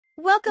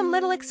Welcome,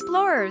 little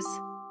explorers.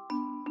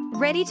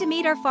 Ready to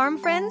meet our farm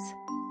friends?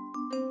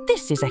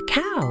 This is a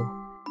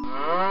cow.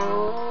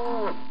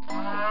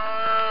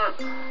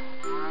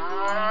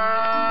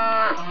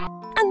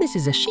 And this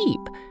is a sheep.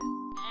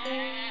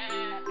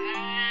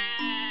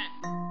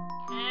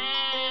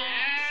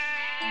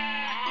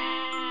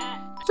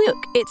 Look,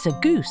 it's a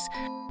goose.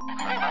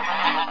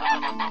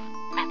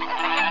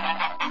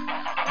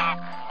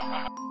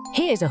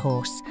 Here's a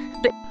horse.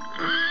 But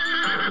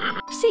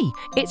see,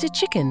 it's a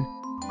chicken.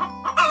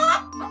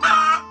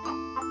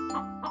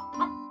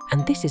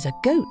 And this is a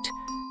goat.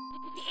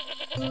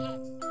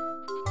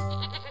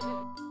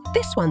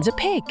 This one's a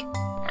pig.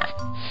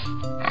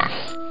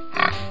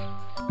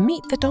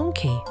 Meet the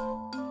donkey.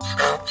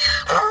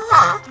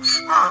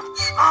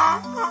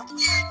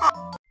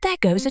 There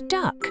goes a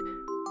duck.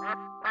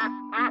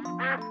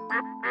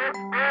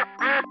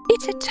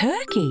 It's a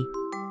turkey.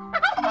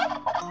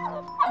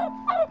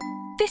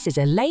 This is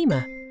a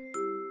llama.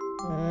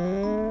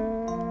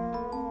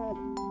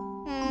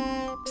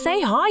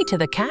 Say hi to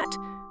the cat.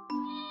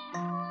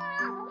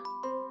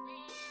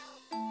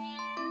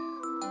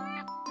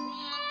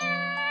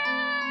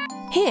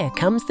 Here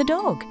comes the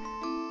dog.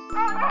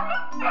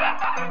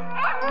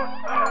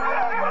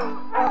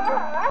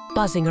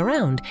 Buzzing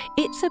around,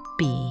 it's a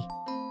bee.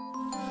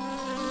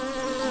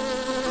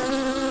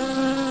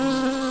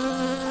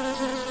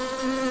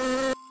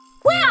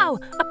 Wow,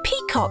 a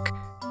peacock!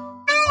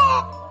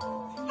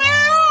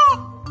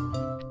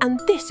 And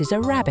this is a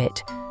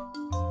rabbit.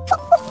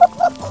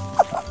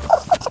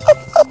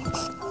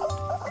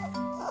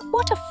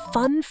 What a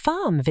fun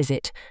farm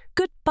visit.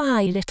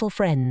 Goodbye, little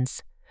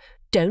friends.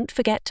 Don't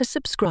forget to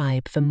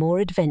subscribe for more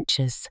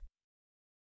adventures.